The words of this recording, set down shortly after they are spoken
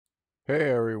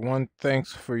Hey everyone,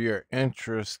 thanks for your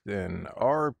interest in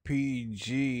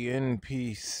RPG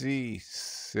NPC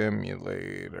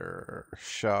Simulator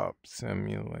Shop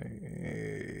Simulator.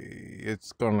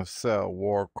 It's gonna sell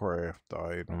Warcraft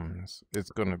items.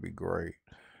 It's gonna be great.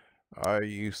 I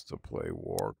used to play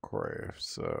Warcraft,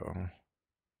 so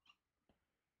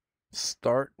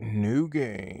start new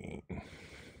game.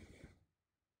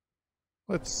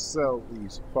 Let's sell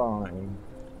these fine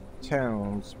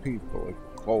townspeople at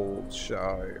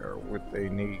Goldshire what they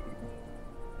need.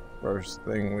 First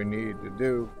thing we need to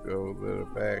do, go to the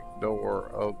back door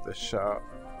of the shop.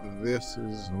 This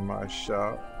is my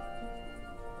shop.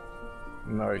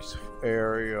 Nice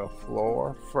area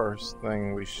floor. First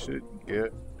thing we should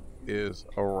get is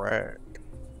a rack.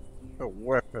 A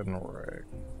weapon rack,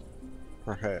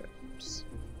 perhaps.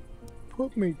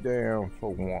 Put me down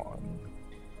for one,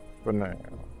 for now.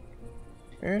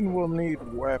 And we'll need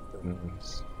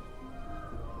weapons.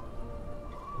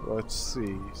 Let's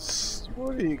see.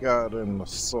 What do you got in the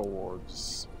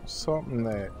swords? Something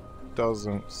that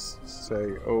doesn't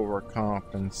say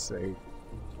overcompensate.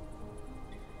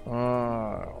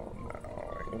 I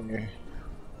don't know.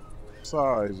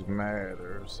 Size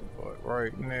matters, but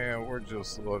right now we're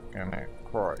just looking at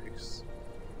price.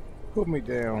 Put me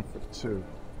down for two.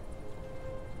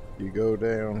 You go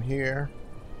down here,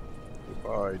 you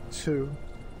buy two.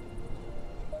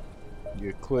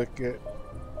 You click it,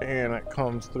 and it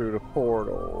comes through the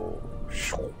portal.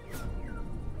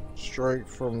 Straight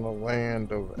from the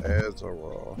land of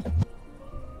Azeroth.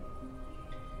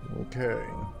 Okay.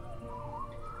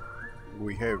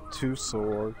 We have two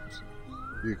swords.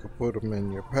 You can put them in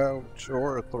your pouch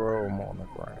or throw them on the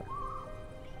ground.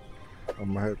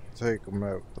 I'm gonna have to take them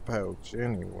out the pouch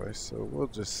anyway, so we'll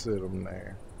just sit them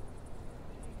there.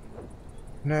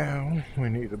 Now, we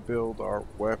need to build our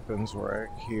weapons rack.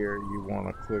 Here, you want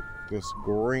to click this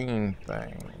green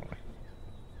thing.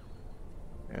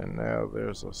 And now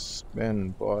there's a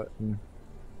spin button.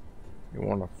 You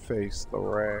want to face the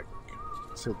rack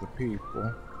to the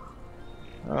people.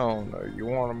 I don't know, you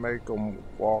want to make them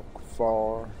walk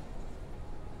far.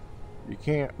 You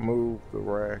can't move the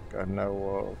rack, I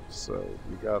know of, so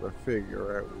you got to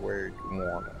figure out where you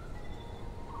want it.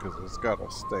 Because it's got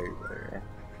to stay there.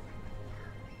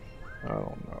 I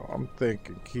don't know. I'm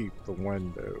thinking keep the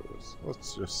windows.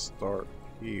 Let's just start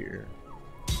here.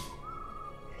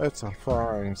 That's a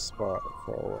fine spot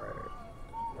for a rack.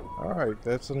 Alright,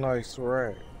 that's a nice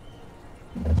rack.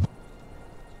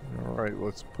 Alright,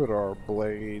 let's put our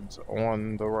blades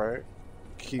on the rack.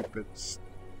 Keep it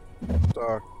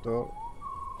stocked up.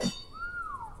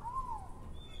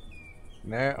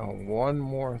 Now, one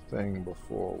more thing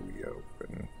before we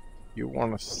open. You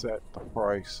want to set the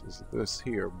prices. This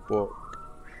here book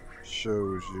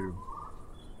shows you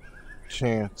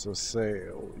chance of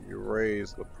sale. You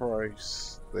raise the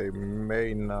price, they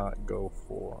may not go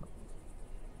for it.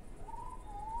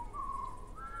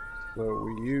 So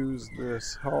we use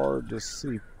this hard to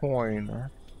see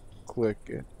pointer. Click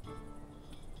it.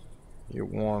 You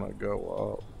want to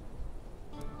go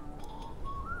up.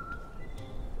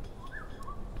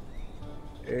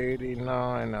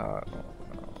 89, I don't know.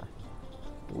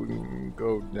 We can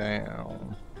go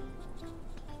down.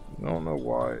 I don't know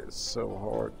why it's so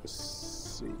hard to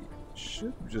see. You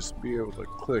should just be able to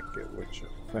click it with your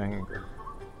finger.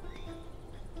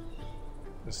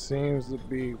 It seems to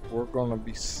be we're going to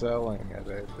be selling it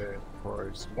at that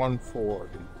price.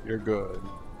 140. You're good.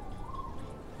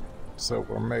 So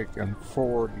we're making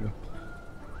 40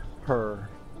 per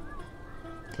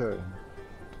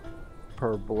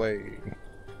blade.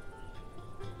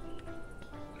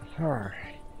 Alright.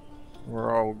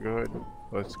 We're all good.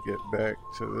 Let's get back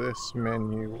to this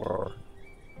menu or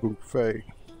buffet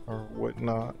or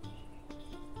whatnot.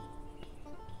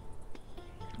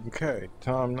 Okay,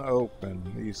 time to open.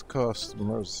 These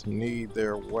customers need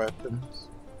their weapons.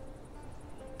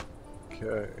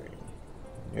 Okay.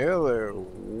 Yeah, they're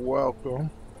welcome.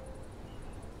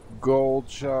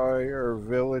 Goldshire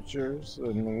villagers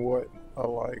and what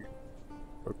alike.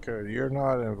 Okay, you're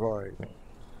not invited.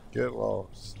 Get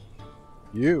lost.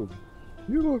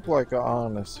 You look like an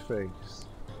honest face.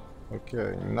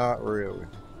 Okay, not really.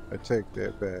 I take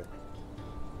that back.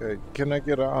 Okay, can I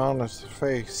get an honest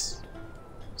face?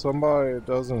 Somebody that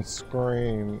doesn't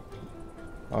scream,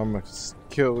 I'm gonna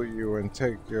kill you and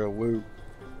take your loot.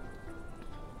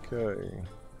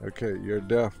 Okay, you're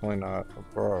definitely not a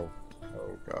pro.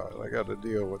 Oh god, I gotta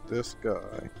deal with this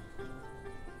guy.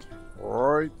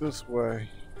 Right this way.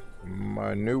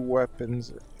 My new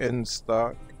weapons in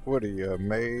stock. What are you, a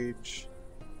mage?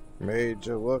 Mage,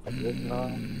 you look good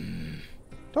now.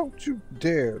 Don't you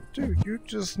dare. Dude, you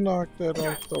just knocked that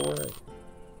off the rack.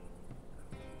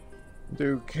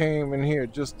 Dude came in here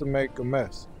just to make a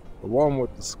mess. The one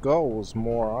with the skull was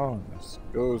more honest.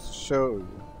 Goes to show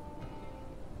you.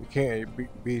 You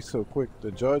can't be so quick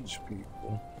to judge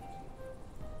people.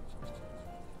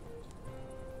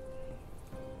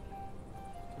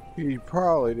 He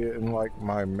probably didn't like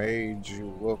my made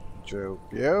you look joke.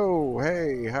 Yo,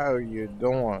 hey, how you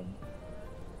doing?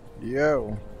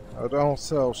 Yo, I don't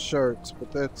sell shirts,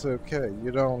 but that's okay.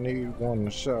 You don't need one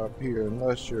to shop here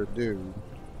unless you're a dude.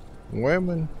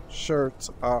 Women, shirts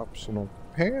optional.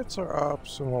 Pants are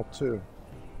optional too.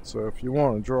 So if you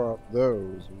want to drop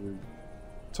those, we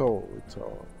totally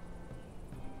talk.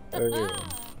 Hey,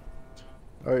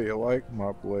 oh, you like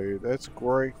my blade? That's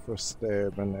great for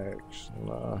stabbing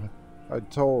action.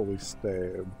 I'd totally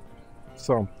stab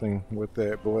something with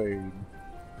that blade.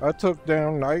 I took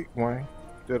down Nightwing.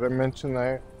 Did I mention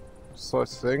that? So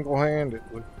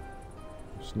single-handedly.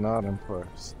 Just not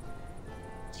impressed.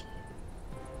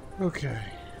 Okay.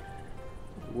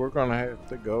 We're gonna have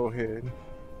to go ahead.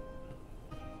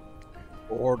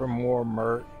 Order more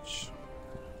merch.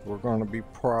 We're gonna be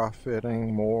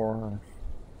profiting more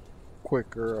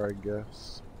quicker, I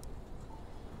guess.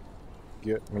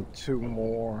 Get me 2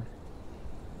 more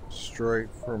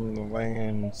straight from the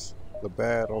lands, the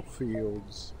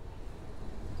battlefields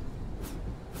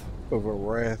of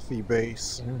Arathi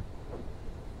Basin.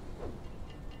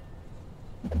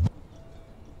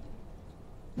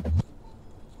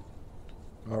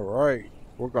 Alright,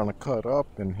 we're gonna cut up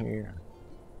in here.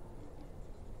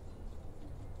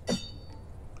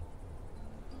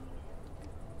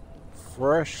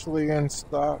 Freshly in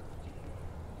stock,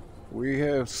 we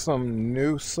have some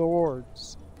new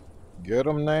swords. Get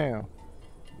them now.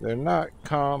 They're not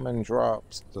common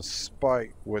drops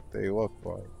despite what they look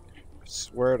like. I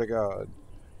swear to God,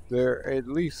 they're at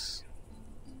least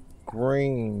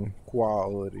green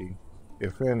quality,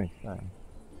 if anything.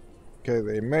 Okay,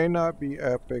 they may not be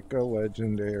epic or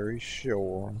legendary,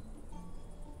 sure.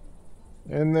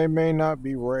 And they may not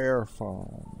be rare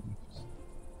finds.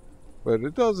 But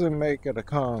it doesn't make it a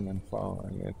common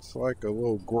find. It's like a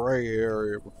little gray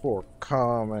area before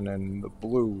common and the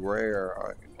blue rare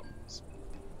items.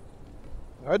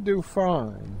 I do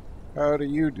fine. How do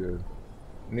you do?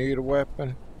 Need a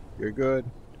weapon? You're good?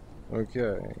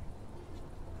 Okay.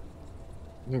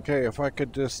 Okay, if I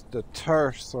could just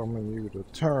deter some of you to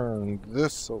turn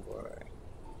this away.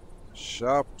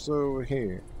 Shop's over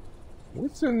here.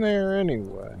 What's in there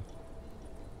anyway?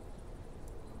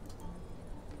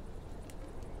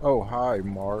 Oh, hi,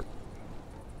 Mark.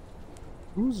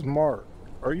 Who's Mark?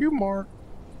 Are you Mark?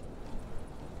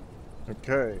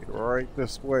 Okay, right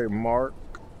this way, Mark.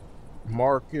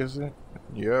 Mark, isn't?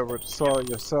 You ever saw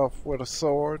yourself with a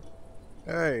sword?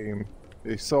 Hey,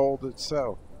 he sold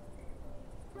itself.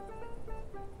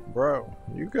 Bro,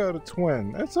 you got a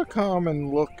twin. That's a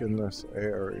common look in this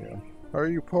area. Are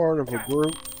you part of a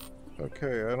group?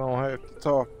 Okay, I don't have to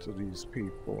talk to these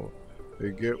people. They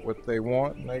get what they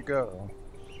want and they go.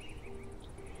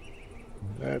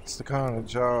 That's the kind of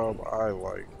job I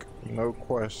like. No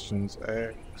questions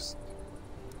asked.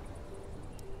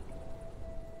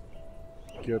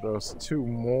 Get us 2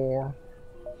 more.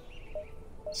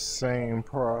 Same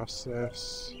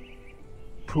process.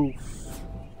 Poof.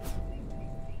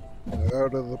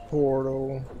 Out of the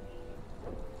portal.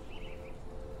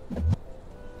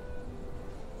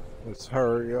 Let's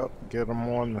hurry up, get them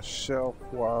on the shelf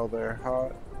while they're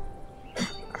hot.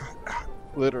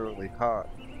 Literally hot.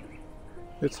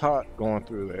 It's hot going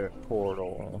through that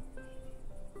portal.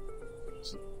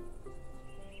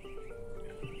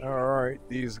 Alright,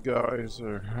 these guys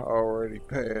are already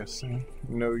passing.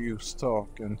 No use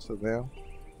talking to them.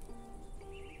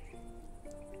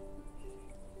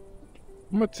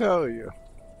 I'm gonna tell you,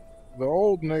 the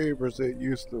old neighbors that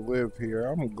used to live here,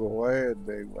 I'm glad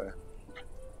they left.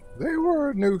 They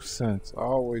were a nuisance,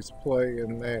 always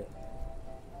playing that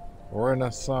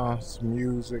Renaissance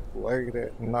music late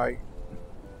at night.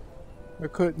 I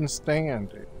couldn't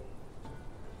stand it.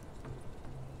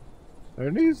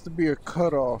 There needs to be a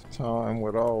cutoff time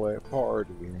with all that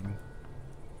partying.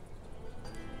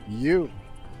 You,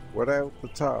 without the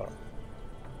top.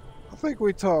 I think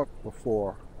we talked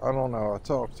before. I don't know, I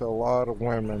talked to a lot of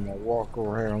women that walk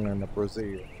around in a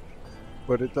brassiere.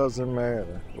 But it doesn't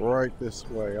matter. Right this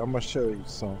way. I'm gonna show you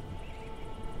something.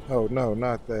 Oh, no,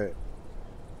 not that.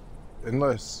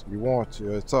 Unless you want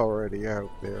to. It's already out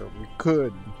there. We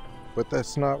could, but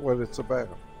that's not what it's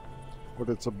about. What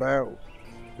it's about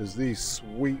is these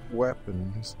sweet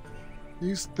weapons.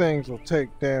 These things will take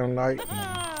down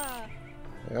Nightmare.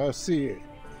 Yeah, I see it.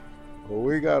 Well,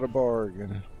 we got a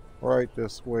bargain. Right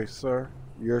this way, sir.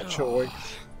 Your choice.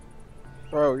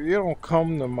 Bro, you don't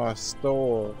come to my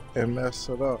store and mess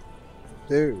it up.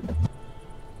 Dude.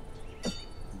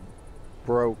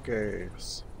 Broke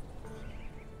ass.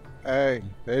 Hey,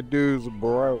 that dude's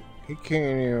broke. He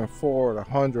can't even afford a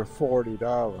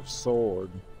 $140 sword.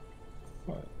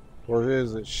 Or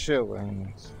is it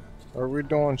shillings? Are we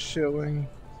doing shilling?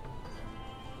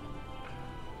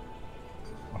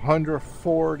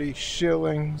 140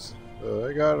 shillings?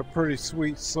 They got a pretty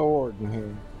sweet sword in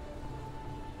here.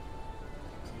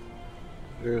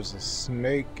 There's a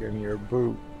snake in your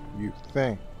boot, you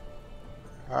think.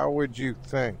 How would you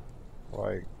think?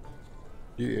 Like,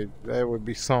 that would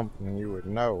be something you would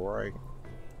know, right?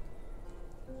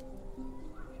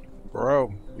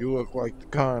 Bro, you look like the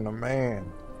kind of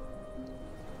man.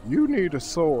 You need a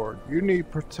sword. You need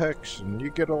protection.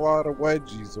 You get a lot of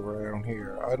wedgies around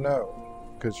here. I know.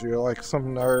 Because you're like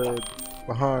some nerd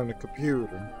behind the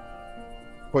computer.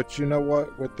 But you know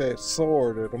what? With that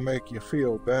sword, it'll make you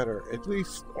feel better. At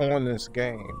least on this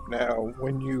game. Now,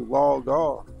 when you log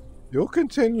off, you'll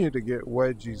continue to get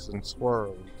wedgies and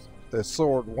swirls. That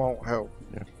sword won't help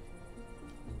you.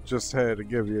 Just had to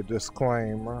give you a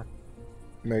disclaimer.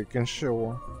 Making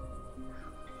sure.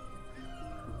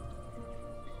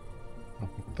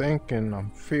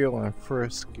 I'm feeling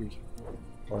frisky.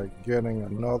 Like getting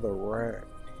another rack.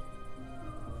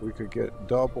 We could get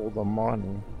double the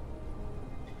money.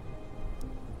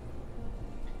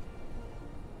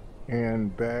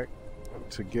 And back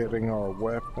to getting our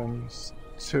weapons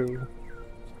too.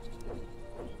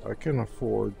 I can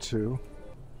afford to.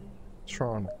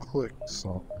 Trying to click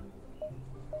something.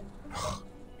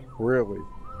 Really?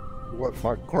 What,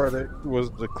 my credit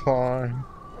was declined?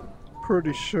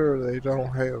 Pretty sure they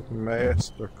don't have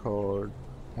MasterCard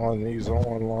on these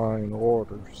online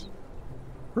orders.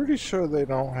 Pretty sure they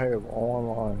don't have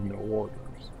online orders.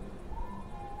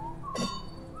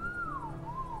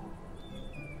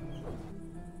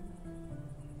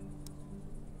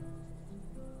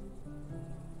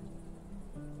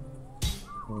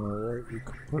 Alright, you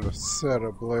could put a set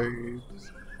of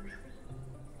blades.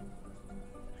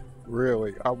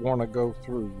 Really, I want to go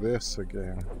through this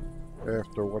again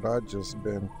after what I just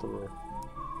been through.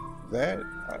 That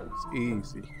was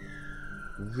easy.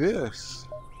 This,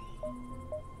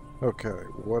 okay,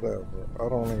 whatever. I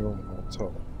don't even want to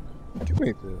talk. Give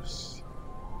me this.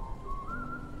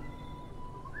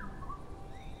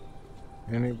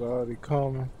 Anybody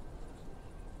coming?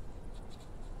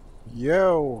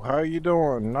 Yo, how you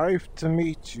doing? Nice to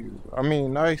meet you.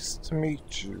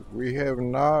 We have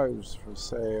knives for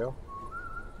sale.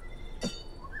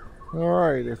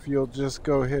 Alright, if you'll just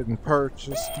go ahead and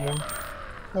purchase them.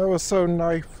 That was so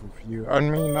nice of you.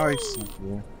 Nice of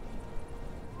you.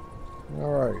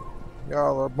 Alright.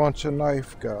 Y'all are a bunch of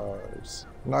knife guys.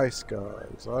 Nice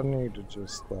guys. I need to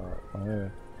just stop.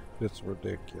 Man, it's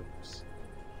ridiculous.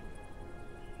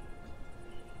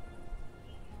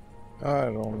 I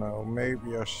don't know.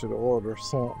 Maybe I should order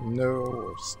something new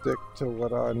or stick to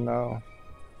what I know.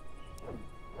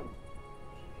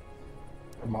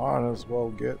 Might as well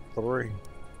get 3.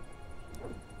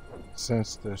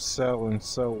 Since they're selling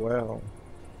so well.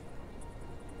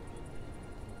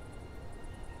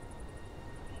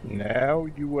 Now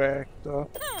you act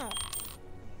up.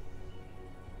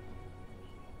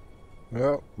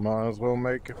 Well, might as well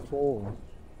make it 4.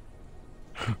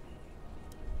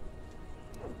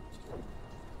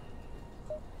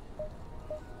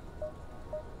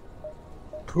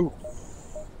 Poof.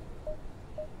 I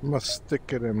must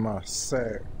stick it in my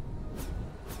sack.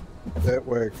 That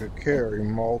way I could carry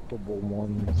multiple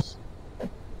ones.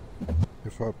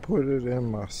 If I put it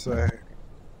in my sack.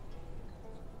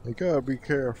 You gotta be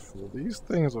careful. These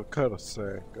things will cut a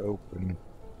sack open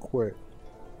quick.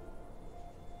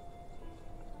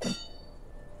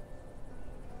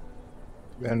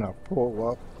 Then I pull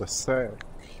up the sack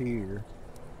here.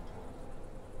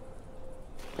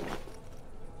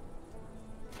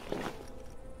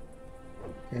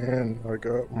 And I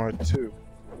got my 2.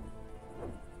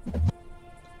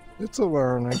 It's a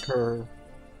learning curve,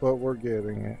 but we're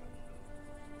getting it.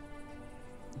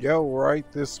 Yo, right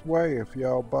this way. If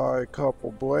y'all buy a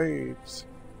couple blades,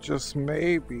 just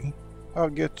maybe, I'll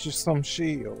get you some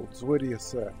shields. What do you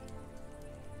say?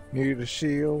 Need a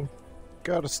shield?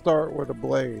 Gotta start with a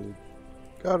blade.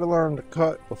 Gotta learn to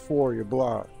cut before you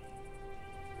block.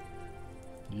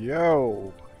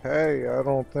 Yo, hey, I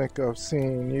don't think I've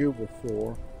seen you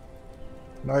before.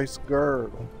 Nice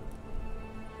girdle.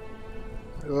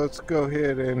 Let's go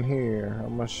ahead in here.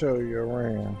 I'm gonna show you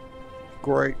around.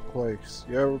 Great place.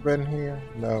 You ever been here?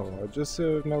 No, I just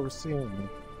said I've never seen you.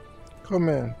 Come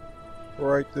in.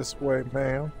 Right this way,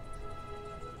 ma'am.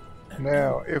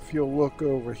 Now, if you'll look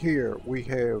over here, we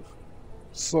have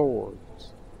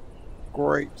swords.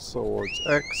 Great swords.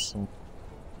 Excellent.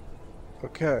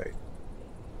 Okay.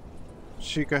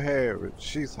 She can have it.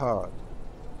 She's hot.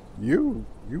 You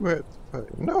have to pay.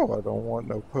 No, I don't want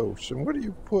no potion. What are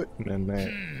you putting in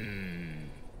that?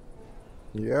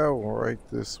 Yeah, well, right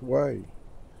this way.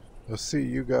 I see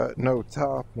you got no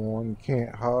top on. You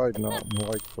can't hide nothing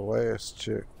like the last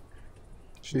chick.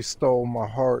 She stole my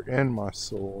heart and my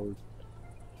sword.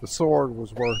 The sword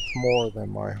was worth more than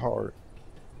my heart.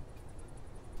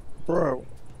 Bro.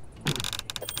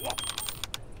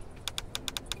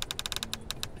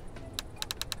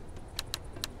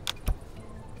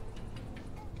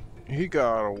 He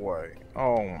got away.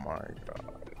 Oh my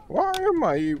god. Why am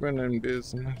I even in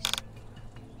business?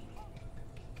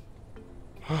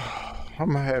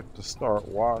 I'm gonna have to start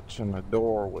watching the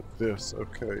door with this.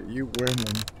 Okay, you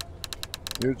women.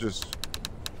 You're just...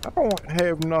 I don't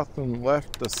have nothing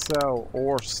left to sell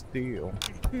or steal.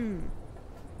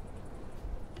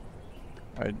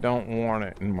 I don't want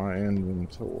it in my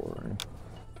inventory.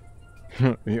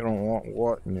 You don't want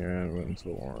what in your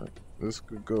inventory? This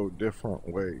could go different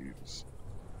ways.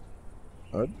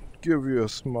 I'd give you a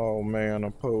small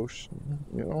mana potion.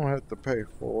 You don't have to pay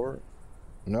for it.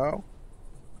 No?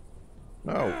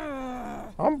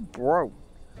 No. I'm broke.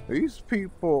 These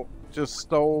people just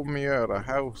stole me out of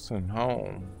house and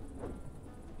home.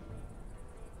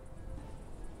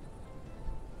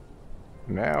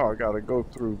 Now I gotta go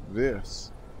through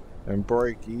this and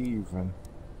break even.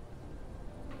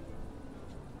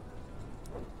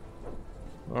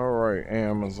 Alright,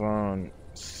 Amazon,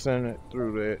 send it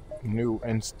through that new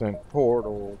instant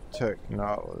portal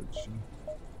technology.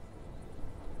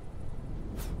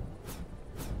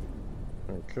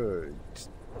 Okay.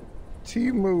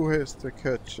 Timu has to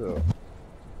catch up.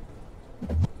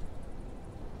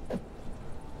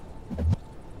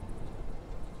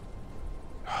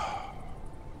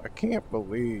 I can't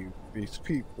believe these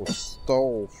people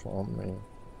stole from me.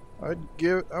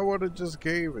 I would have just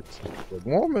gave it to you. The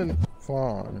woman,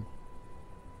 fine.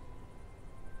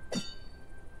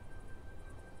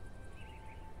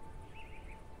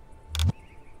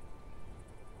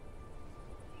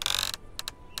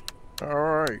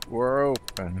 Alright, we're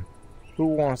open. Who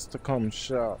wants to come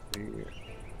shop here?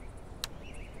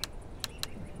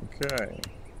 Okay.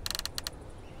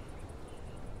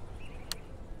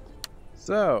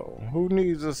 So, who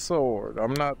needs a sword?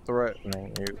 I'm not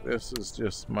threatening you. This is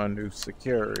just my new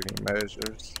security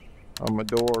measures. I'm a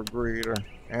door greeter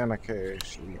and a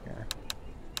cashier.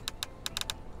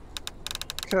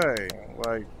 Okay,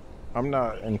 like, I'm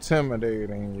not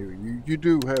intimidating you. You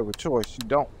do have a choice. You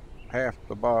don't have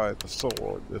to buy the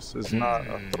sword. This is not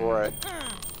a threat.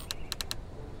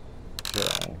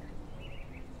 Okay.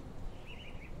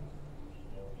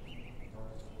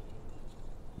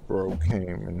 Bro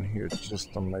came in here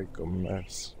just to make a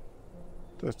mess.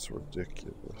 That's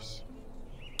ridiculous.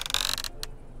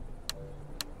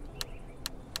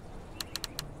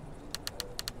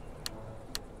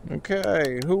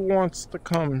 Okay, who wants to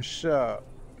come shop?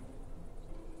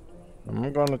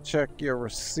 I'm gonna check your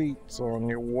receipts on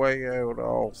your way out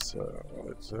also.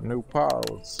 It's a new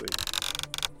policy.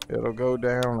 It'll go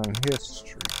down in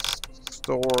history.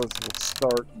 Stores will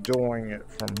start doing it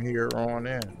from here on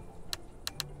in.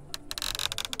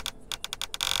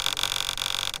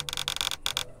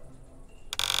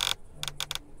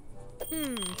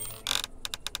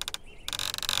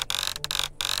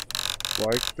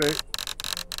 Like that?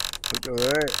 Look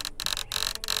at that.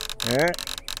 Yeah.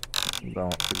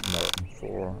 Don't do nothing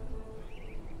for her.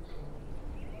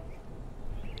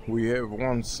 We have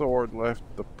one sword left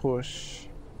to push.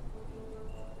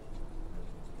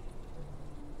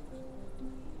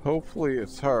 Hopefully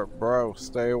it's her. Bro,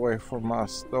 stay away from my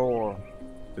store.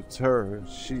 It's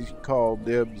hers. She called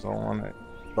dibs on it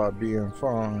by being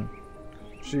fine.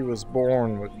 She was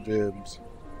born with dibs.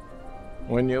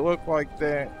 When you look like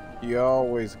that, you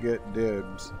always get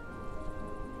dibs.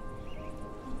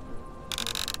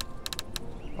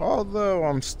 Although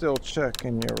I'm still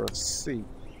checking your receipt.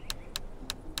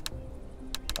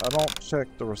 I don't check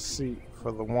the receipt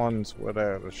for the ones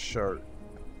without a shirt.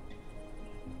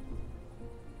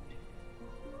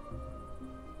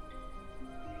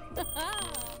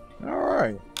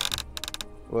 Alright.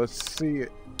 Let's see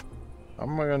it.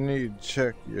 I'm gonna need to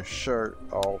check your shirt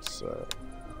also.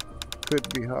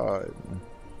 Could be hiding.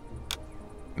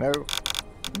 No.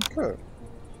 Okay.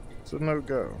 It's a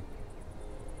no-go.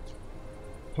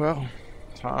 Well,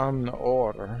 time to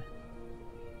order.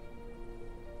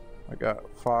 I got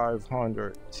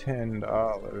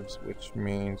 $510, which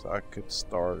means I could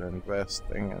start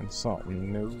investing in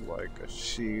something new like a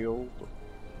shield,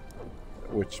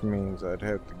 which means I'd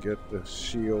have to get the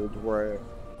shield rack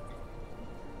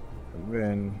and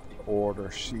then order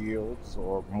shields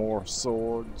or more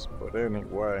swords. But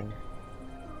anyway,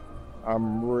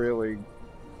 I'm really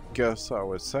guess I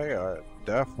would say I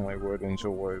definitely would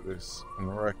enjoy this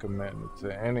and recommend it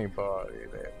to anybody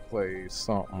that plays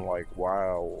something like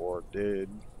WoW or did.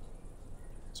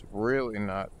 It's really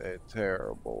not that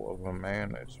terrible of a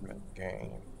management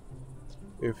game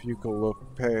if you could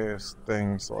look past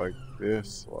things like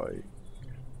this. Like,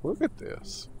 look at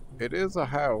this. It is a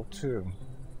how-to,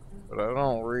 but I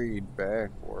don't read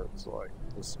backwards. Like,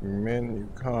 this menu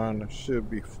kind of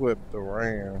should be flipped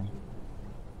around.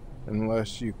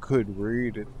 Unless you could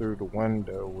read it through the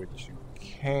window, which you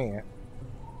can't.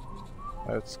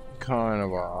 That's kind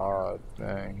of an odd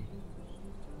thing.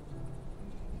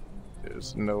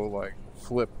 There's no like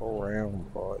flip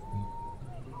around button.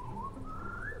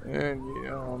 And you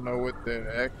don't know what that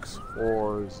X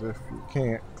for is. If you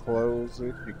can't close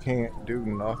it, you can't do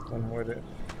nothing with it.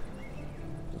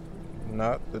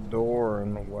 Not the door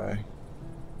in the way.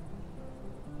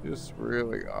 Just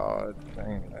really odd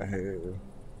thing to have.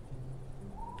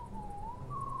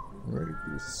 Maybe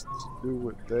it's to do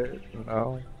with that,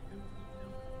 no.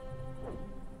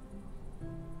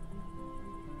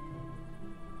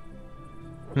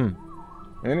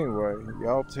 Anyway,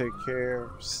 y'all take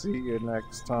care. See you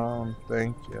next time.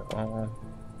 Thank you for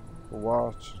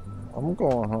watching. I'm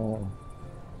going home.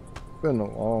 Been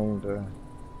a long day.